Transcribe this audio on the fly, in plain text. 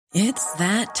It's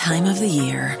that time of the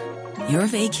year. Your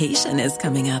vacation is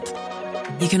coming up.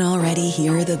 You can already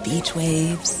hear the beach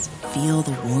waves, feel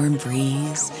the warm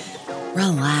breeze,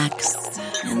 relax,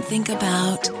 and think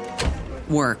about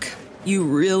work. You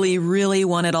really, really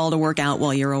want it all to work out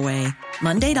while you're away.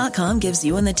 Monday.com gives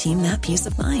you and the team that peace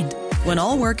of mind. When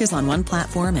all work is on one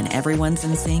platform and everyone's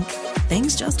in sync,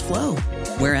 things just flow.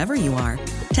 Wherever you are,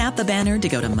 tap the banner to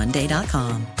go to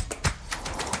Monday.com.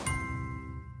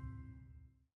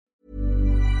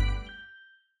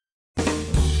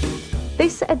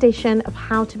 This edition of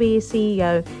How to Be a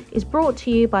CEO is brought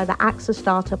to you by the AXA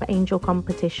Startup Angel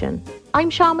Competition. I'm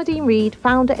Sharmadean Reed,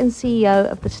 founder and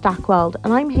CEO of the Stack World,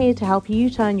 and I'm here to help you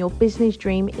turn your business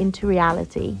dream into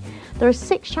reality. There are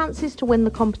 6 chances to win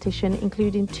the competition,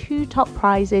 including 2 top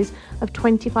prizes of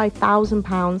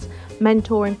 £25,000,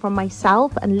 mentoring from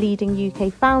myself and leading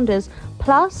UK founders,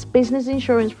 plus business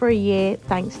insurance for a year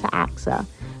thanks to AXA.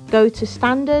 Go to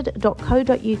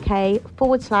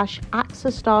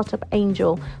standard.co.uk/AXA Startup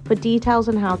Angel for details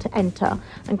on how to enter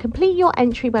and complete your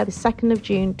entry by the 2nd of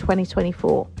June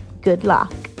 2024. Good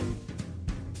luck.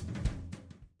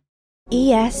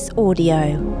 ES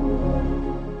Audio.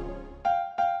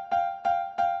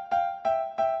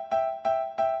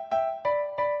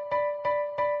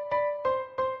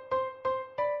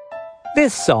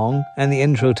 This song and the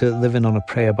intro to Living on a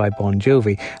Prayer by Bon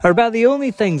Jovi are about the only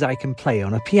things I can play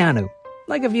on a piano.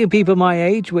 Like a few people my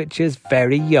age, which is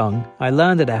very young, I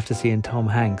learned it after seeing Tom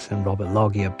Hanks and Robert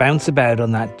Loggia bounce about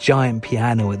on that giant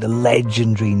piano at the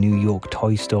legendary New York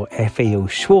toy store FAO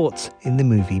Schwarz in the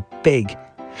movie Big.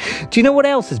 Do you know what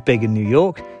else is big in New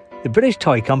York? The British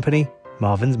toy company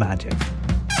Marvin's Magic.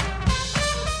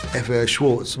 FAO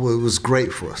Schwarz was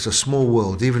great for us, a small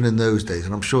world, even in those days,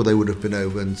 and I'm sure they would have been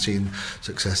over and seen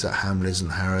success at Hamleys and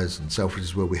Harrods and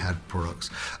Selfridges where we had products.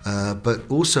 But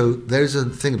also, there's a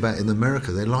thing about in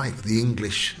America, they like the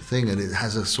English thing and it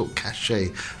has a sort of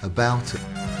cachet about it.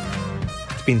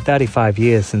 It's been 35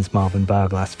 years since Marvin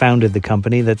Barglass founded the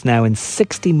company that's now in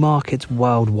 60 markets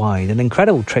worldwide. An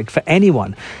incredible trick for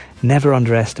anyone. Never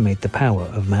underestimate the power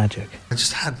of magic. I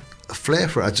just had a flair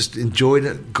for it. I just enjoyed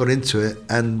it, got into it,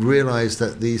 and realised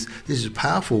that this is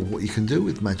powerful. What you can do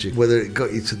with magic, whether it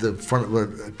got you to the front of a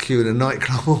queue in a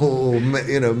nightclub or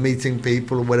meeting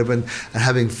people or whatever, and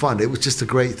having fun. It was just a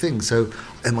great thing. So,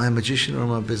 am I a magician or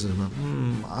am I a businessman?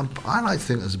 I like to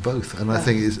think as both, and I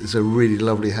think it's a really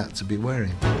lovely hat to be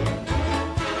wearing.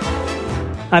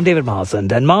 I'm David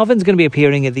Marsland, and Marvin's going to be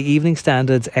appearing at the Evening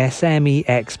Standard's SME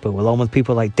Expo, along with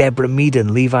people like Deborah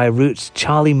Meaden, Levi Roots,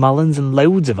 Charlie Mullins, and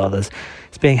loads of others.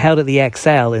 It's being held at the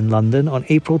XL in London on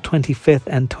April 25th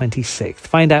and 26th.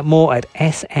 Find out more at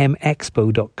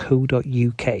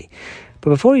smexpo.co.uk. But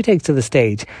before he takes to the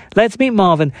stage, let's meet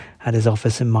Marvin at his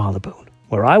office in Marylebone,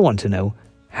 where I want to know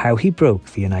how he broke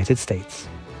the United States.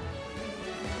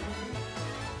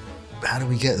 How do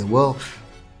we get there? Well,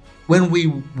 when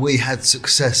we had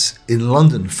success in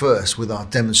London first with our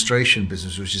demonstration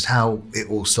business, which is how it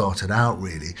all started out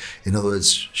really, in other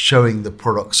words, showing the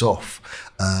products off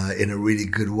in a really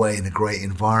good way, in a great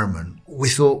environment, we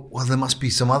thought, well, there must be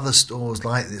some other stores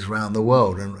like this around the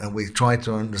world, and we tried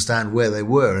to understand where they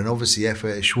were, and obviously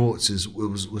FAO Schwarz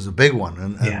was a big one,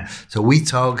 and so we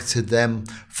targeted them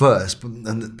first,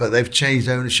 but they've changed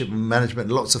ownership and management,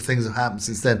 and lots of things have happened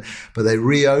since then, but they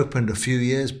reopened a few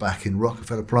years back in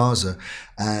Rockefeller Plaza,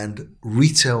 and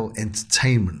retail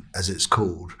entertainment, as it's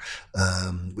called,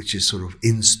 which is sort of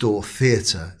in-store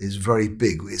theatre, is very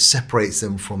big. It separates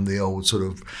them from the old sort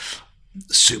of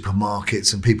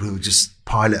supermarkets and people who just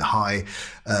pile it high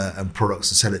and products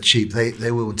and sell it cheap.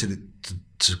 They wanted it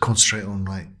to concentrate on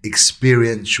like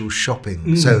experiential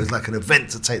shopping. So it's like an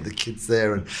event to take the kids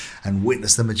there and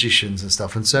witness the magicians and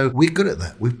stuff. And so we're good at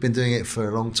that. We've been doing it for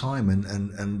a long time, and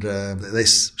they've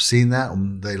seen that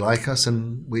and they like us,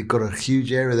 and we've got a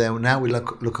huge area there. Now we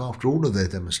look after all of their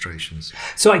demonstrations.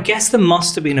 So I guess there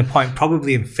must have been a point,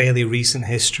 probably in fairly recent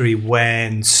history,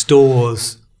 when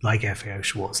stores like FAO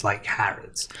Schwarz, like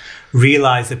Harrods,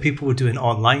 realised that people were doing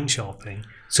online shopping.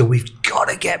 So we've got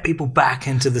to get people back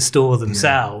into the store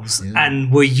themselves. Yeah.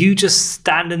 And were you just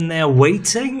standing there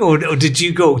waiting? Or did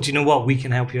you go, do you know what, we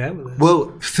can help you out with this?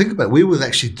 Well, think about it. We were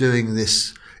actually doing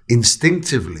this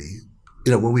instinctively,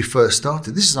 when we first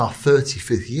started. This is our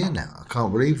 35th year now. I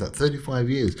can't believe that, 35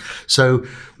 years. So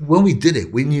when we did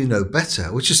it, we knew no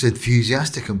better. We're just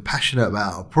enthusiastic and passionate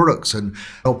about our products and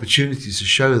opportunities to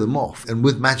show them off. And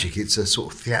with magic, it's a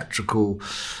sort of theatrical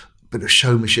bit of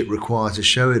showmanship required to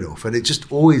show it off, and it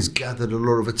just always gathered a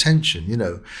lot of attention,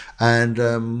 And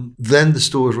then the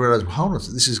stores realised, well, hold on,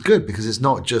 this is good, because it's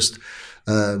not just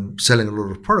selling a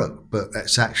lot of product, but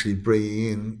it's actually bringing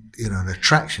in, an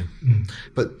attraction.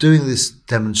 But doing this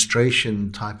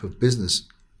demonstration type of business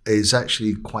is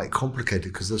actually quite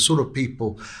complicated, because the sort of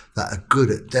people that are good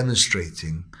at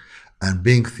demonstrating and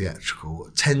being theatrical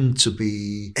tend to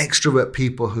be extrovert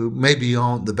people who maybe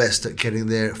aren't the best at getting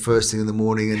there first thing in the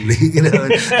morning and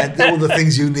and all the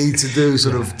things you need to do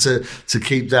to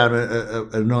keep down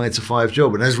a 9 to 5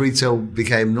 job. And as retail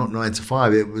became not 9 to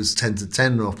 5, it was 10 to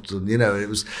 10 often, and it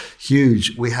was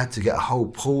huge. We had to get a whole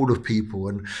pool of people,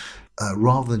 and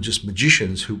rather than just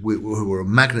magicians who were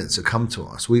magnets that come to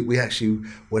us, we actually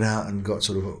went out and got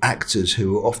sort of actors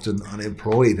who were often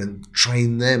unemployed and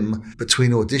trained them between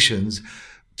auditions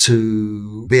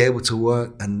to be able to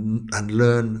work and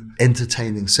learn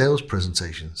entertaining sales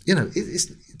presentations.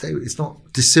 It's not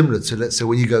dissimilar to, let's say,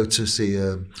 when you go to see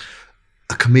a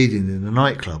comedian in a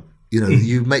nightclub.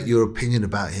 You make your opinion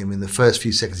about him in the first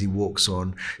few seconds he walks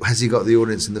on. Has he got the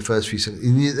audience in the first few seconds?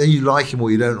 And then you like him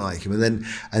or you don't like him,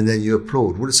 and then you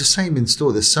applaud. Well, it's the same in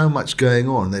store. There's so much going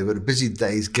on. They've got a busy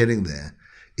days getting there.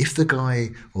 If the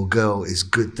guy or girl is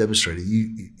good demonstrator,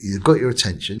 you've got your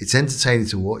attention. It's entertaining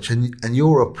to watch, and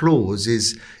your applause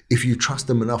is if you trust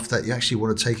them enough that you actually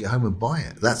want to take it home and buy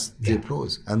it. That's the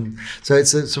applause. And so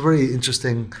it's a very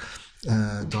interesting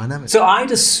dynamic. So I'd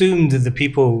assumed that the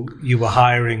people you were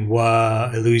hiring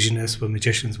were illusionists, were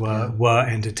magicians, were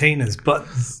entertainers. But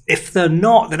if they're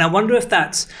not, then I wonder if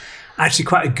that's actually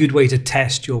quite a good way to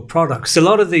test your products. A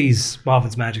lot of these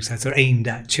Marvin's Magic sets are aimed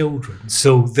at children,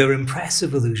 so they're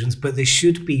impressive illusions, but they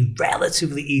should be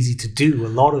relatively easy to do, a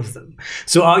lot of them.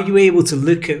 So are you able to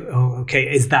look at,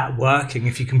 is that working?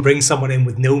 If you can bring someone in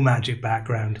with no magic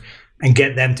background and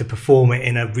get them to perform it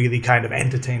in a really kind of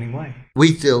entertaining way.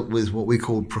 We dealt with what we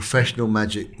call professional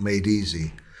magic made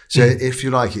easy. So if you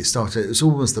like, it's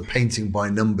almost the painting by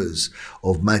numbers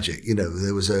of magic.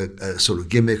 There was a sort of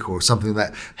gimmick or something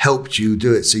that helped you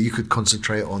do it, so you could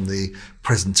concentrate on the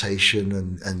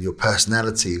presentation and your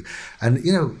personality. And,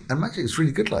 and magic is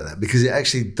really good like that, because it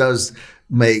actually does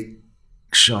make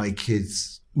shy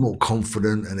kids more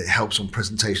confident, and it helps on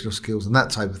presentational skills and that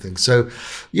type of thing. So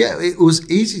it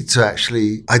was easy to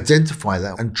actually identify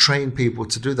that and train people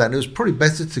to do that. And it was probably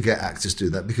better to get actors to do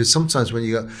that, because sometimes when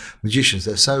you got magicians,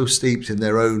 they're so steeped in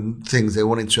their own things, they're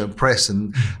wanting to impress,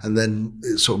 and then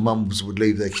sort of mums would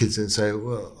leave their kids and say,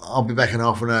 well, I'll be back in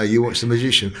half an hour, you watch the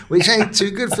magician, which ain't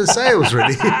too good for sales,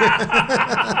 really.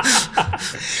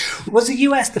 Was the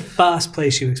US the first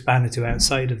place you expanded to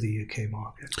outside of the UK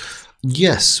market?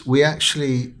 Yes, we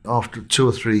actually, after 2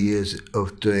 or 3 years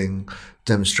of doing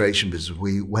demonstration business,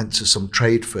 we went to some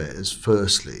trade fairs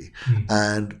firstly,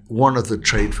 and one of the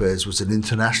trade fairs was an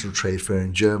international trade fair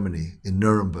in Germany, in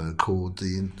Nuremberg, called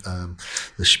the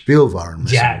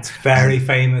Spielwaren. Yeah, it's very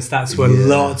famous. That's where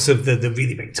lots of the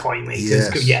really big toy makers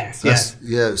go. Yes.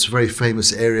 Yeah, it's a very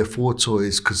famous area for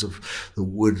toys because of the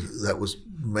wood that was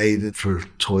made for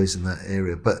toys in that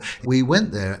area. But we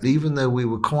went there, even though we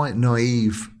were quite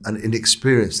naive and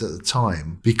inexperienced at the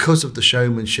time, because of the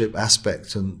showmanship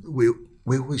aspect, and we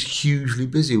were hugely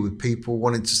busy with people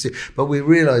wanting to see. But we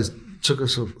realized, it took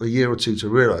us a year or two to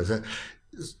realize that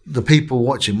the people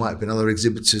watching might have been other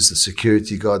exhibitors, the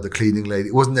security guard, the cleaning lady.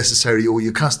 It wasn't necessarily all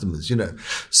your customers,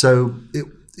 So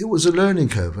it was a learning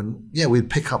curve. And we'd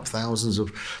pick up thousands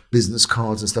of business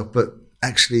cards and stuff, but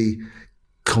actually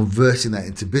converting that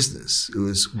into business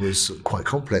was quite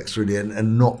complex, really,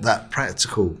 and not that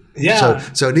practical.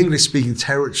 So an English-speaking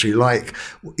territory like,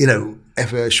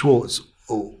 F.A. Schwartz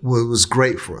was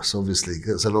great for us, obviously,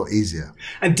 because it's a lot easier.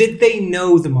 And did they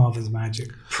know the Marvin's Magic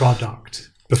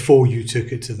product before you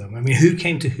took it to them? I mean, who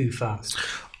came to who first?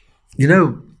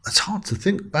 It's hard to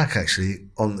think back, actually,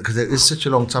 because it is such a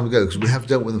long time ago, because we have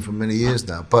dealt with them for many years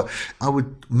now. But I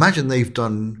would imagine they've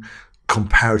done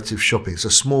comparative shopping. It's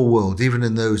a small world, even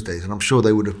in those days. And I'm sure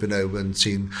they would have been over and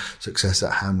seen success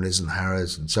at Hamleys and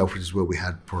Harrods and Selfridges where we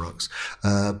had products.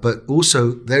 But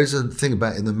also, there's a thing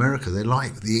about in America, they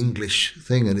like the English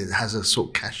thing and it has a sort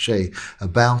of cachet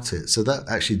about it. So that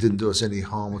actually didn't do us any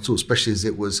harm at all, especially as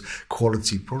it was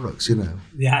quality products,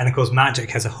 Yeah, and of course, magic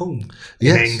has a home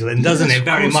in England, doesn't it?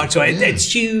 Very much. So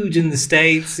it's huge in the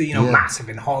States, massive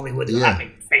in Hollywood.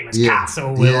 Famous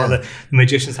castle where all the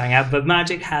magicians hang out, but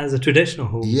magic has a traditional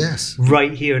home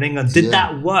right here in England. Did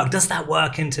that work? Does that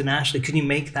work internationally? Can you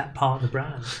make that part of the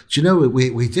brand? Do you know,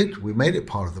 we did. We made it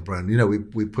part of the brand.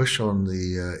 We push on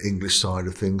the English side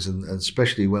of things, and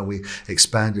especially when we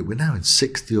expanded. We're now in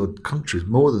 60 odd countries,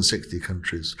 more than 60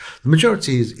 countries. The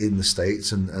majority is in the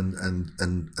States and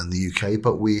the UK,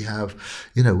 but we have,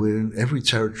 we're in every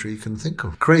territory you can think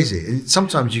of. Crazy. And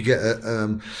sometimes you get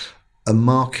a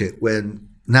market when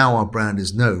now our brand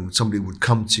is known. Somebody would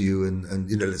come to you and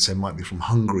let's say might be from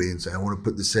Hungary and say, I want to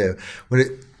put this there. Well,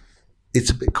 it's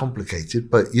a bit complicated,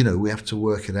 but we have to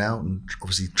work it out and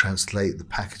obviously translate the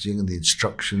packaging and the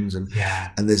instructions and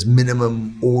there's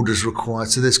minimum orders required.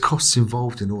 So there's costs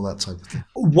involved in all that type of thing.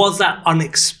 Was that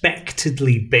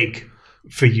unexpectedly big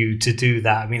for you to do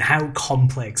that? I mean, how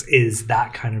complex is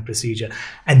that kind of procedure?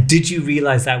 And did you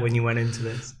realize that when you went into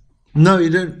this? No, you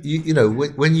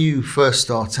don't. When you first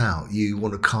start out, you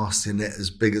want to cast your net as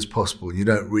big as possible. You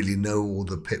don't really know all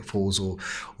the pitfalls or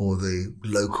the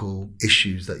local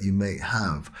issues that you may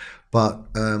have. But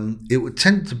it would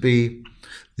tend to be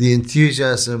the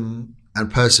enthusiasm and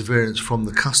perseverance from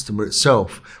the customer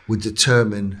itself would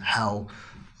determine how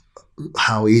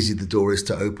easy the door is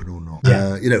to open or not.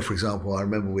 For example, I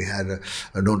remember we had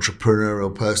an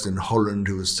entrepreneurial person in Holland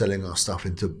who was selling our stuff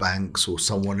into banks, or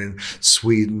someone in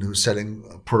Sweden who was selling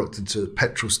a product into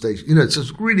petrol stations. It's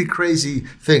just really crazy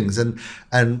things.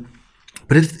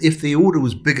 But if the order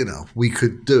was big enough, we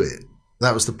could do it.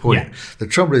 That was the point. Yeah. The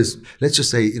trouble is, let's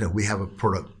just say, we have a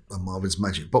product, a Marvin's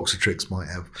Magic box of tricks might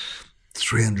have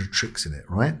 300 tricks in it,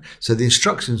 right? So the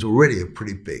instructions already are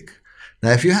pretty big.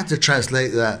 Now, if you had to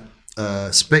translate that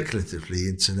speculatively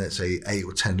into, let's say, 8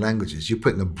 or 10 languages, you're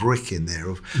putting a brick in there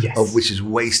of which is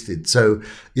wasted. So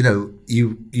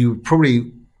you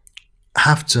probably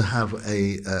have to have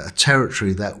a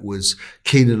territory that was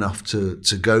keen enough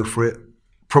to go for it.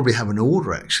 Probably have an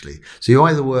order actually. So you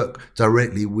either work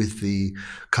directly with the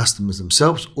customers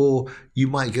themselves, or you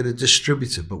might get a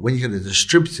distributor. But when you get a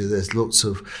distributor, there's lots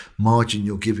of margin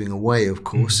you're giving away, of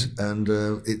course, and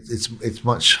it's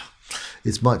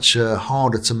much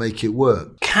harder to make it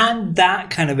work. Can that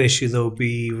kind of issue, though,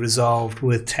 be resolved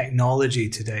with technology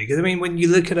today? Because, I mean, when you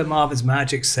look at a Marvin's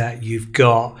Magic set, you've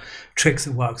got tricks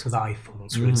that works with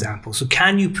iPhones, for example. So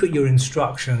can you put your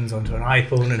instructions onto an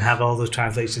iPhone and have all those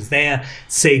translations there,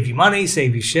 save you money,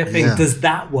 save you shipping? Yeah. Does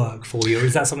that work for you, or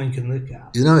is that something you can look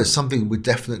at? It's something we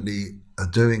definitely are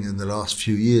doing in the last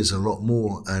few years a lot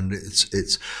more, and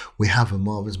we have a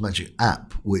Marvin's Magic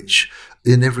app, which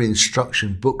in every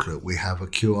instruction booklet we have a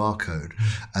QR code,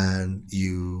 and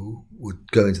you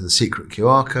would go into the secret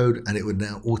QR code and it would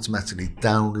now automatically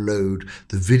download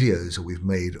the videos that we've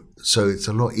made. So it's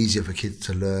a lot easier for kids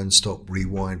to learn, stop,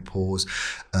 rewind, pause,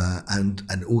 and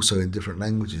also in different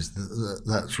languages.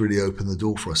 That's really opened the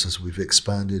door for us as we've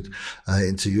expanded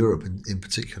into Europe in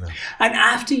particular. And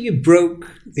after you broke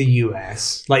the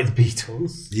US, like the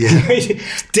Beatles,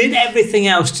 did everything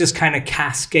else just kind of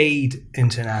cascade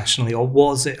internationally, or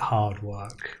was it hard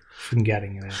work from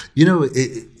getting there?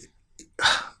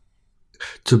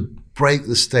 To break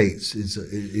the States is,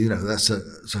 that's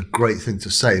a great thing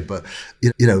to say. But,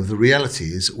 the reality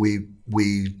is we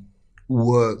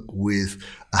work with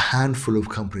a handful of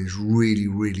companies really,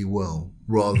 really well,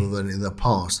 rather than in the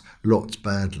past, lots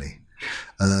badly.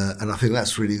 And I think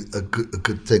that's really a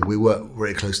good thing. We work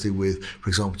very closely with, for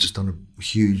example, just on a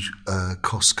huge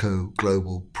Costco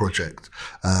global project,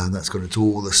 and that's gone into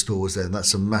all the stores there, and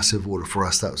that's a massive order for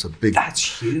us. That was a big.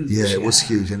 That's huge. Yeah, it was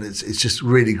huge, and it's just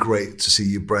really great to see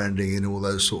your branding in all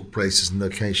those sort of places and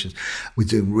locations. We're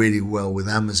doing really well with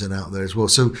Amazon out there as well.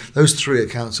 So those 3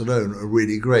 accounts alone are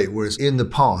really great. Whereas in the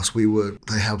past,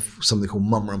 they have something called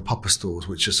Mama and Papa stores,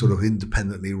 which are sort of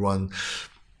independently run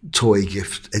toy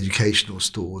gift educational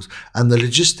stores, and the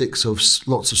logistics of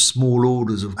lots of small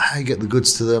orders of how you get the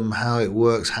goods to them, how it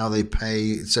works, how they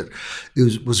pay, etc.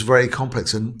 It was very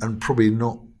complex and probably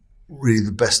not really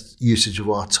the best usage of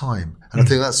our time. And I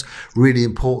think that's really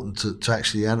important to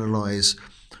actually analyze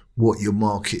what your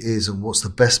market is and what's the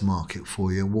best market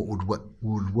for you and what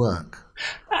would work.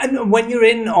 And when you're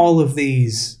in all of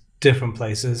these different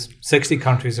places, 60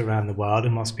 countries around the world,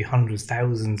 and must be hundreds,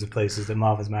 thousands of places that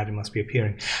Marvin's Magic must be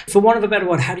appearing. For want of a better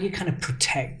word, how do you kind of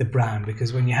protect the brand?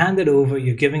 Because when you hand it over,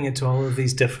 you're giving it to all of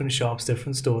these different shops,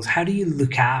 different stores. How do you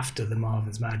look after the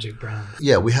Marvin's Magic brand?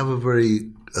 Yeah, we have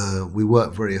we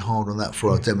work very hard on that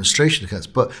for our demonstration accounts.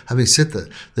 But having said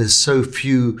that, there's so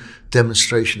few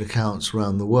demonstration accounts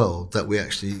around the world that we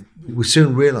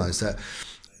soon realized that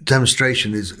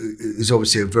demonstration is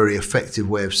obviously a very effective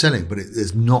way of selling, but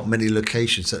there's not many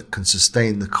locations that can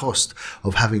sustain the cost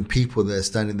of having people there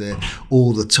standing there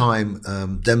all the time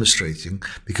demonstrating,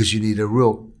 because you need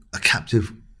a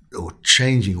captive or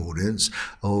changing audience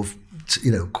of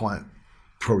quite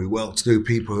probably well-to-do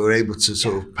people who are able to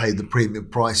sort of pay the premium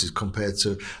prices compared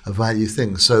to a value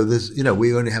thing. So there's,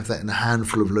 we only have that in a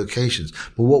handful of locations.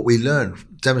 But what we learned,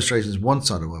 demonstrations one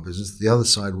side of our business, the other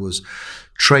side was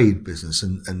trade business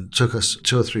and took us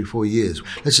 2 or 3, 4 years.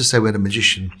 Let's just say we had a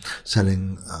magician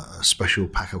selling a special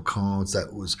pack of cards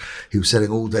he was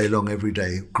selling all day long, every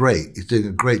day. Great. He's doing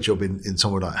a great job in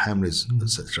somewhere like Hamleys,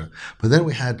 etc. But then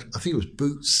we had, I think it was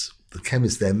Boots, the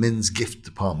chemist there, men's gift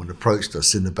department, approached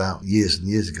us in about years and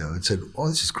years ago and said, "Oh,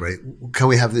 this is great. Can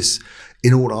we have this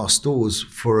in all our stores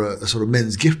for a sort of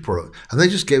men's gift product?" And they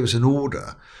just gave us an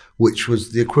order, which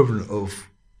was the equivalent of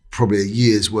probably a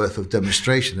year's worth of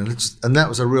demonstration. And that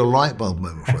was a real light bulb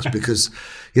moment for us because,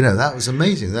 that was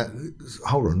amazing.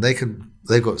 Hold on,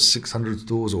 they've got 600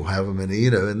 stores or however many,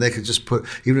 and they could just put,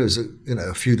 even if it was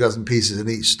a few dozen pieces in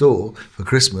each store for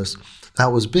Christmas,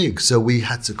 that was big. So we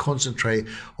had to concentrate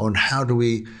on how do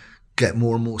we get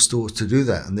more and more stores to do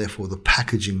that, and therefore the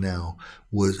packaging now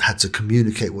had to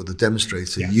communicate what the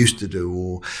demonstrator used to do,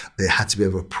 or it had to be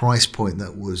of a price point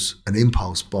that was an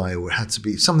impulse buy, or it had to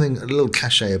be something, a little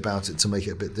cachet about it to make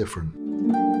it a bit different.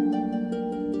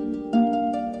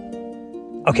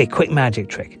 Okay, quick magic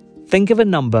trick. Think of a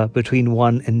number between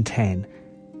 1 and 10.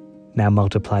 Now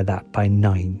multiply that by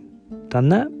 9. Done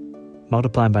that?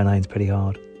 Multiplying by 9 is pretty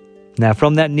hard. Now,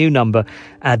 from that new number,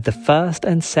 add the first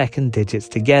and second digits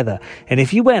together. And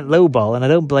if you went lowball, and I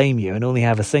don't blame you, and only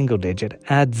have a single digit,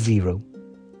 add 0.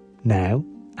 Now,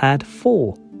 add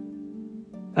 4.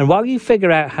 And while you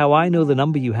figure out how I know the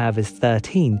number you have is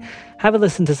 13, have a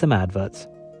listen to some adverts.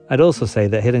 I'd also say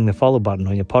that hitting the follow button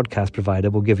on your podcast provider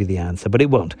will give you the answer, but it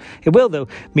won't. It will, though,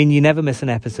 mean you never miss an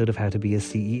episode of How to Be a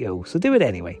CEO, so do it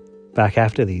anyway. Back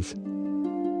after these.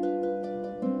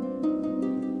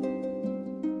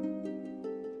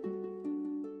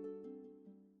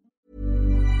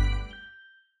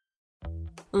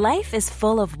 Life is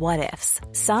full of what-ifs.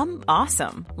 Some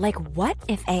awesome, like what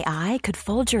if AI could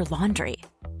fold your laundry?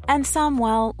 And some,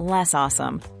 well, less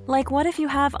awesome, like what if you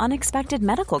have unexpected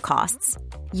medical costs?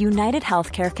 United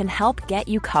Healthcare can help get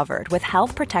you covered with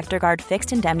Health Protector Guard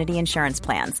fixed indemnity insurance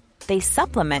plans. They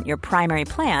supplement your primary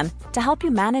plan to help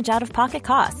you manage out-of-pocket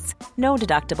costs. No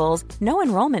deductibles, no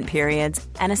enrollment periods,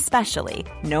 and especially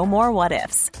no more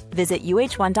what-ifs. Visit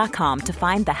uh1.com to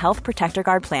find the Health Protector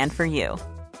Guard plan for you.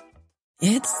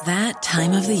 It's that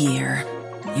time of the year.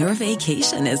 Your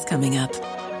vacation is coming up.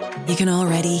 You can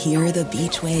already hear the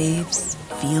beach waves,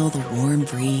 feel the warm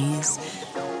breeze,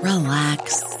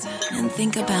 relax, and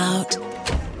think about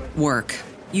work.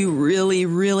 You really,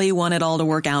 really want it all to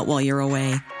work out while you're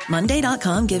away.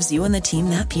 Monday.com gives you and the team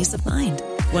that peace of mind.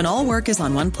 When all work is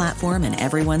on one platform and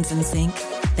everyone's in sync,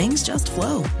 things just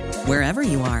flow. Wherever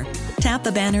you are, tap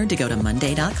the banner to go to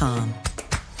Monday.com.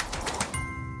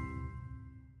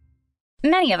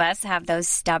 Many of us have those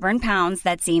stubborn pounds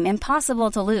that seem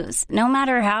impossible to lose, no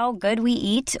matter how good we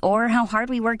eat or how hard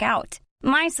we work out.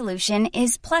 My solution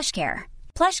is PlushCare.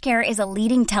 PlushCare is a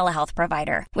leading telehealth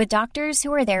provider with doctors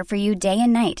who are there for you day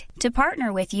and night to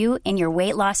partner with you in your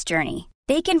weight loss journey.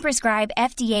 They can prescribe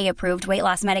FDA-approved weight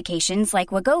loss medications like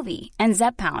Wegovy and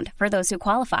Zepbound for those who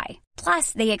qualify.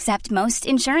 Plus, they accept most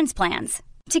insurance plans.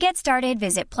 To get started,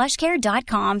 visit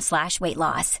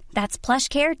plushcare.com/weightloss. That's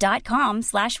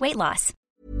plushcare.com/weightloss.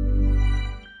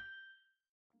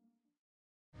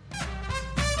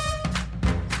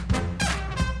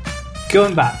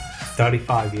 Going back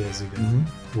 35 years ago,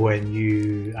 when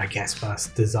you, I guess,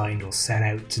 first designed or set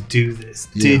out to do this,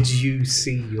 did you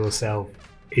see yourself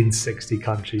in 60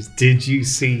 countries? Did you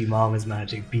see Marvin's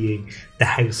Magic being the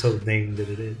household name that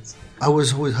it is? I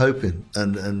was always hoping,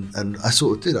 and I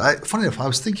sort of did. Funny enough, I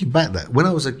was thinking back that when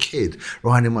I was a kid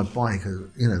riding my bike,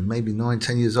 maybe 9,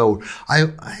 10 years old, I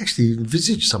actually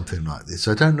envisaged something like this.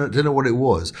 I don't know what it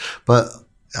was, but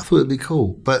I thought it'd be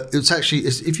cool. But it's actually,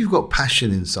 if you've got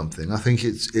passion in something, I think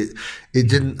it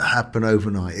didn't happen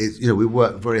overnight. We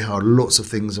worked very hard. Lots of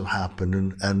things have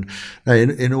happened, and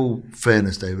in all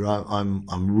fairness, David,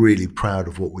 I'm really proud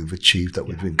of what we've achieved. That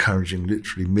we've been encouraging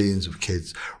literally millions of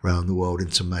kids around the world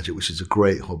into magic, which is a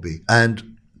great hobby.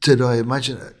 And did I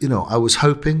imagine? I was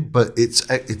hoping, but it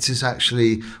is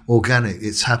actually organic.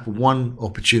 It's happened. One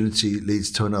opportunity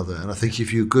leads to another, and I think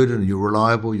if you're good and you're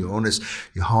reliable, you're honest,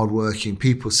 you're hardworking,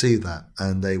 people see that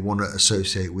and they want to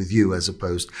associate with you. As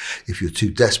opposed, if you're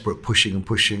too desperate, pushing, and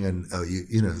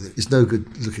it's no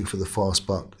good looking for the fast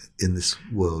buck in this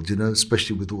world.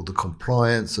 Especially with all the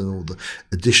compliance and all the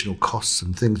additional costs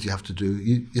and things you have to do.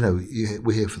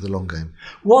 We're here for the long game.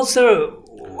 Was there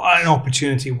an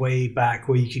opportunity way back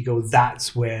where you could go,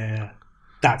 that's where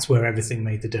everything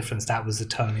made the difference, that was the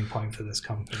turning point for this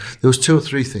company? There was 2 or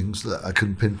 3 things that I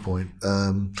couldn't pinpoint.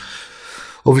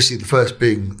 Obviously, the first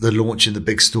being the launch in the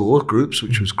big store groups,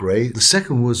 which was great. The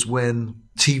second was when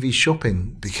TV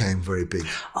shopping became very big.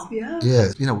 Oh, yeah.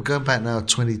 Yeah. We're going back now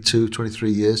 22,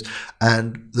 23 years,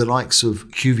 and the likes of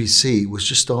QVC was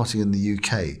just starting in the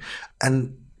UK.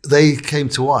 And they came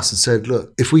to us and said,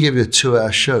 look, if we give you a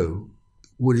 2-hour show,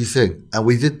 what do you think? And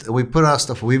we did. We put our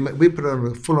stuff. We put on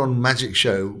a full-on magic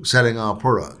show selling our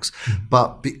products,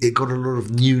 but it got a lot of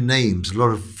new names. A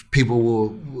lot of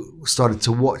people started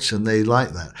to watch, and they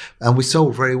liked that, and we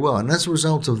sold very well. And as a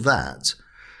result of that,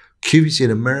 QVC in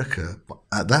America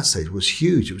at that stage was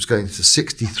huge. It was going to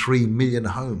 63 million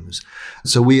homes.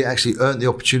 So we actually earned the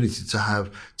opportunity to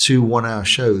have 2 one-hour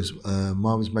shows,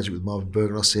 Marvin's Magic with Marvin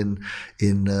Berglos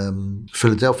in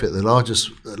Philadelphia, the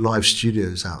largest live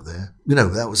studios out there.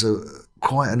 That was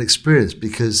quite an experience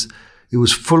because it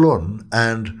was full on,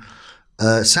 and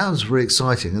it sounds very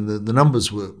exciting, and the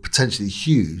numbers were potentially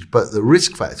huge, but the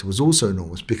risk factor was also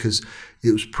enormous because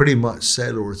it was pretty much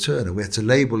sale or return, and we had to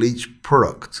label each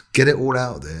product, get it all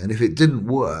out there, and if it didn't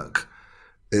work,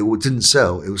 it didn't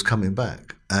sell, it was coming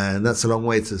back. And that's a long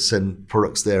way to send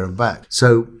products there and back.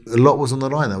 So a lot was on the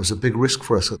line. That was a big risk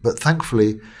for us, but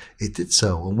thankfully it did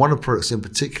sell. And one of the products in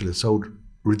particular sold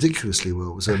ridiculously well.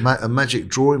 It was a magic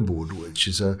drawing board, which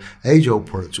is a age-old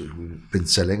product which we've been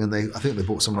selling, and I think they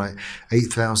bought something like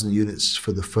 8,000 units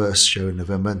for the first show in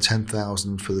November and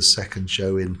 10,000 for the second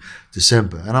show in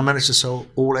December, and I managed to sell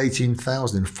all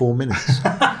 18,000 in 4 minutes.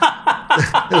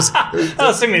 That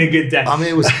was something a good day. I mean,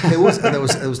 it was, and there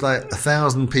was like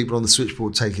 1,000 people on the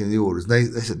switchboard taking the orders.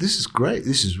 And they said, "This is great.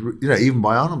 This is, even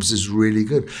by our numbers, this is really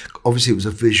good." Obviously, it was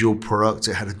a visual product.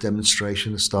 It had a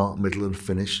demonstration, a start, middle, and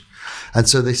finish. And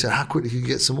so they said, "How quickly can you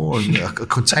get some more?" And a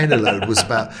container load was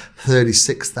about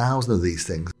 36,000 of these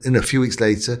things. And a few weeks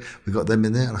later, we got them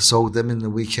in there, and I sold them in the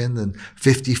weekend. And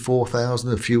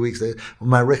 54,000 a few weeks later.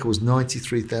 My record was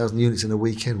 93,000 units in a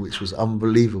weekend, which was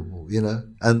unbelievable.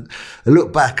 And I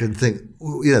look back and think,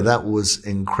 that was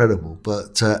incredible.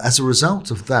 But as a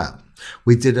result of that,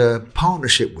 we did a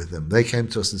partnership with them. They came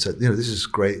to us and said, this is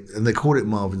great. And they called it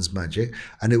Marvin's Magic.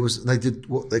 And they did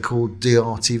what they called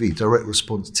DRTV, direct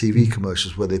response TV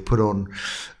commercials, where they put on,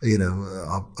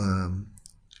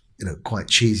 quite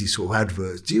cheesy sort of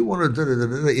adverts. Do you want to,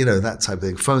 that type of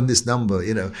thing? Phone this number,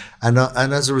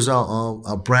 And as a result,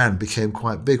 our brand became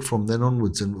quite big from then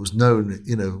onwards, and it was known,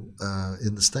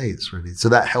 in the States really. So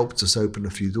that helped us open a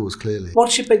few doors. Clearly.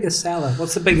 What's your biggest seller?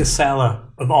 What's the biggest seller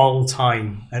of all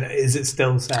time? And is it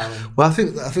still selling? Well, I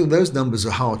think those numbers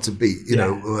are hard to beat.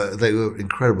 They were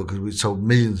incredible because we sold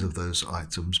millions of those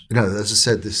items. As I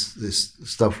said, this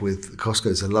stuff with Costco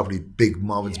is a lovely big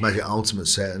Marvin's Magic Ultimate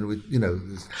set, and we,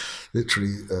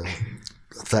 literally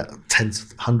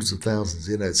hundreds of thousands.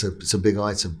 It's a big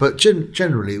item. But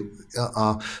generally,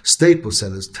 our staple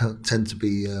sellers tend to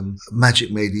be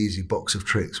Magic Made Easy box of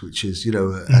tricks, which is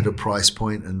at a price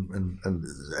point and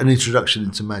an introduction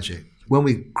into magic. When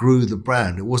we grew the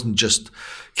brand, it wasn't just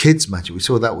kids magic. We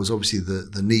saw that was obviously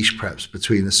the niche perhaps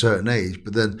between a certain age,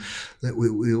 but then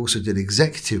we also did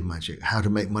executive magic, how to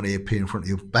make money appear in front of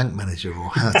your bank manager, or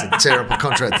how to tear up a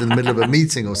contract in the middle of a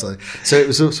meeting or something. So it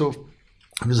was sort of,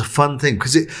 it was a fun thing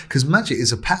because magic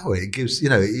is a power. It gives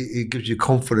it gives you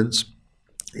confidence.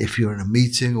 If you're in a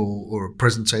meeting or a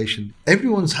presentation,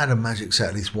 everyone's had a magic set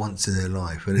at least once in their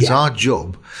life, and it's our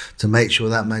job to make sure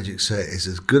that magic set is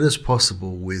as good as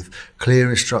possible with clear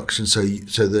instructions, so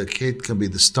the kid can be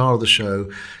the star of the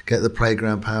show, get the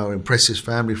playground power, impress his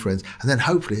family, friends, and then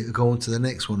hopefully go on to the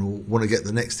next one or want to get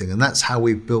the next thing. And that's how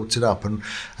we built it up. And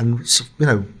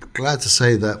glad to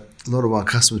say that a lot of our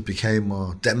customers became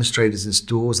our demonstrators in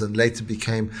stores and later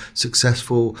became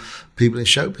successful people in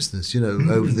show business,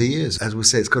 over the years. As we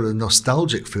say, it's got a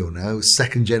nostalgic feel now. It's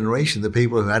second generation. The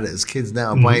people who had it as kids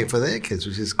now are buying it for their kids,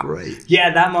 which is great.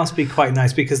 Yeah, that must be quite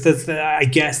nice because I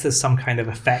guess there's some kind of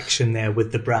affection there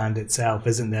with the brand itself,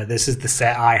 isn't there? This is the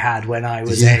set I had when I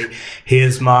was 8.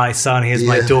 Here's my son, here's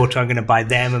my daughter. I'm going to buy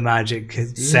them a magic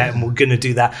set and we're going to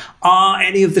do that. Are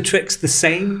any of the tricks the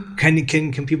same? Can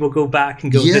people go back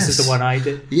and go, this is the one I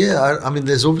did? Yeah, I mean,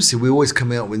 there's obviously, we're always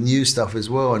coming out with new stuff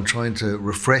as well and trying to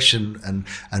refresh and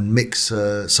mix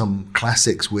some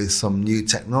classics with some new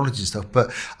technology and stuff.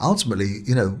 But ultimately,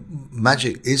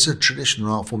 magic is a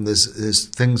traditional art form. There's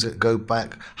things that go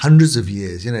back hundreds of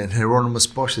years. In Hieronymus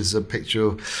Bosch, there's a picture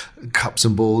of cups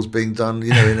and balls being done,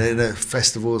 in a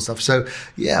festival and stuff. So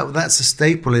yeah, that's a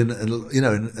staple in a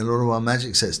lot of our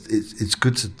magic sets. It's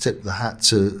good to tip the hat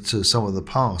to some of the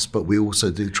past, but we also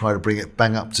do try to bring it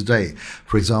bang up to date.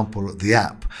 For example, the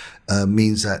app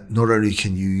means that not only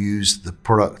can you use the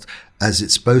product as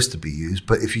it's supposed to be used.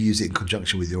 But if you use it in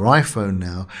conjunction with your iPhone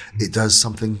now, it does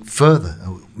something further,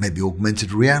 maybe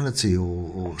augmented reality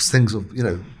or things of,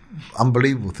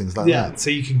 unbelievable things like that. So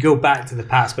you can go back to the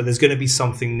past, but there's going to be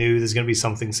something new. There's going to be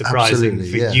something surprising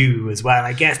for you as well.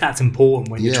 I guess that's important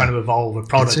when you're trying to evolve a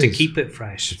product to keep it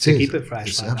fresh. It's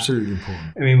absolutely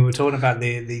important. I mean, we were talking about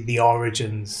the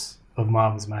origins of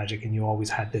Marvin's Magic, and you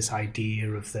always had this idea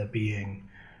of there being,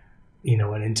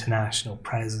 an international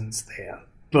presence there.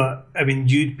 But I mean,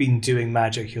 you'd been doing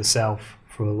magic yourself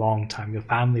for a long time. Your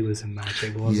family was in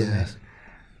magic, wasn't it?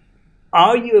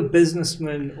 Are you a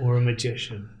businessman or a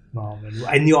magician, Marvin?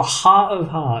 In your heart of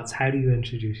hearts, how do you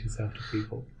introduce yourself to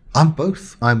people? I'm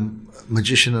both. I'm a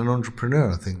magician and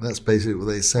entrepreneur. I think that's basically what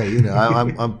they say.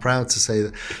 I'm proud to say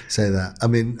that. I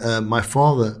mean, my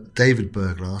father, David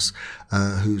Berglass,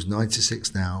 who's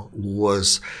 96 now,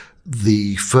 was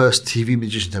the first TV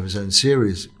magician to have his own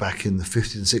series back in the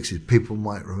 50s and 60s. People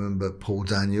might remember Paul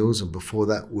Daniels, and before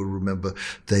that we'll remember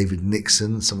David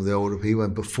Nixon, some of the older people,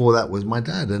 and before that was my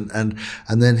dad. And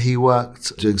then he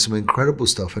worked doing some incredible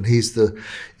stuff, and he's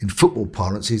in football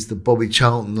parlance, he's the Bobby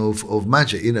Charlton of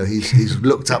magic. He's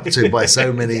looked up to by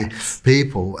so many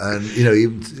people, and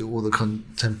even all the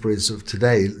contemporaries of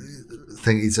today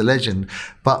think he's a legend.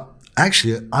 But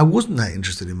actually, I wasn't that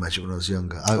interested in magic when I was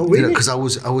younger. Because I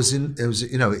was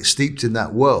steeped in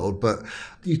that world, but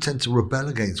you tend to rebel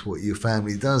against what your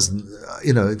family does, and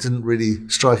it didn't really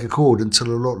strike a chord until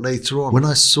a lot later on. When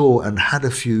I saw and had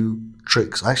a few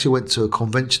tricks, I actually went to a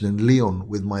convention in Lyon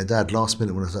with my dad last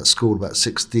minute when I was at school, about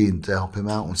 16, to help him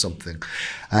out on something,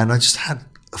 and I just had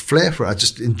a flair for it. I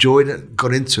just enjoyed it,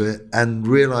 got into it, and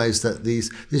realised that this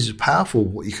is powerful,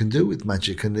 what you can do with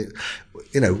magic. And it,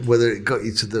 whether it got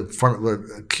you to the front of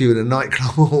a queue in a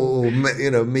nightclub or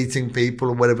meeting people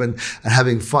or whatever and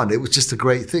having fun, it was just a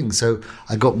great thing. So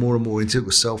I got more and more into it,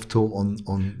 was self-taught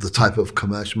on the type of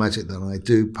commercial magic that I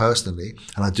do personally,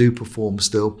 and I do perform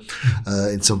still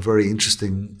in some very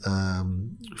interesting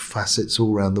facets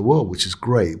all around the world, which is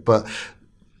great. But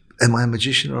am I a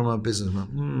magician or am I a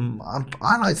businessman?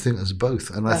 I like to think as both,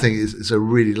 and I think it's a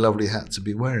really lovely hat to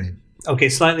be wearing. Okay,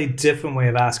 slightly different way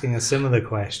of asking a similar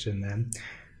question then.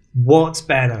 What's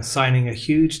better, signing a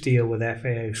huge deal with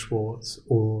FAO Schwarz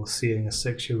or seeing a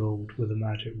 6-year-old with a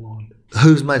magic wand?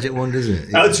 Whose magic wand is it?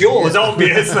 Oh, it's yours,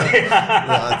 obviously.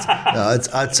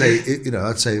 I'd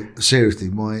say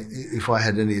seriously, if I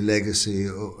had any legacy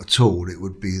at all, it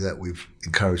would be that we've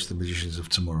encouraged the magicians of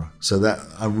tomorrow. So that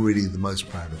I'm really the most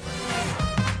proud of that.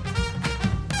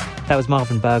 That was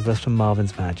Marvin Berglass from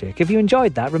Marvin's Magic. If you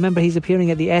enjoyed that, remember he's appearing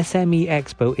at the SME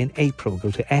Expo in April.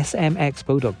 Go to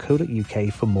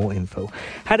smexpo.co.uk for more info.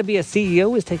 How to Be a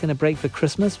CEO is taking a break for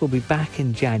Christmas. We'll be back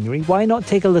in January. Why not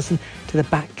take a listen to the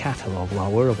back catalogue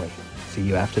while we're away? See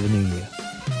you after the new year.